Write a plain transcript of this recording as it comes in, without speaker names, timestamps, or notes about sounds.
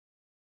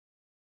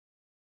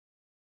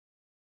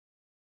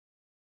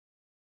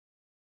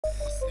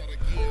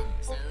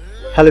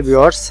Hello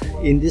viewers,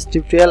 in this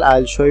tutorial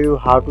I'll show you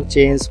how to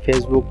change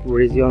Facebook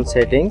region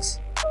settings.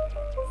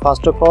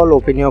 First of all,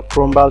 open your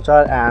Chrome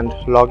browser and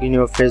log in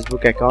your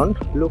Facebook account.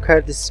 Look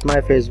here, this is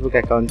my Facebook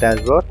account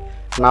dashboard.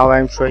 Now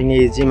I'm showing a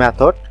easy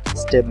method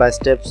step by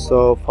step,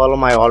 so follow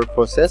my whole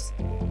process.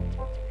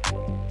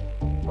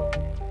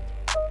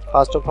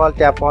 First of all,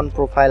 tap on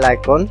profile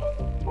icon,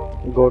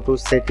 go to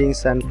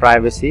settings and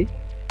privacy,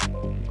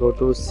 go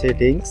to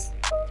settings,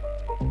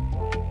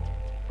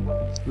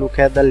 look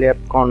at the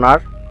left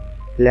corner,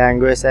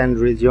 language and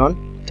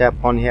region, tap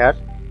on here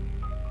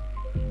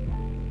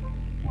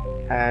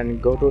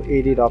and go to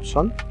edit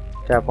option,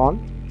 tap on.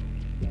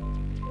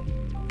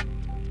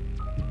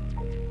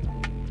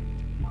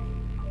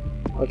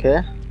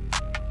 Okay,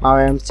 now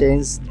I am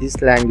change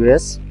this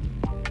language,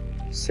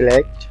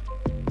 select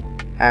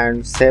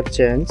and save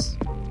change.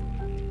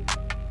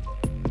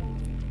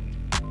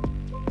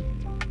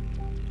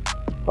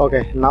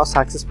 Okay, now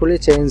successfully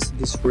change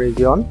this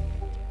region.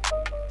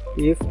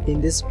 If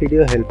in this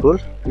video helpful,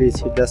 please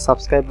hit the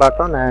subscribe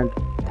button and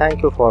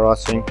thank you for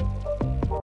watching.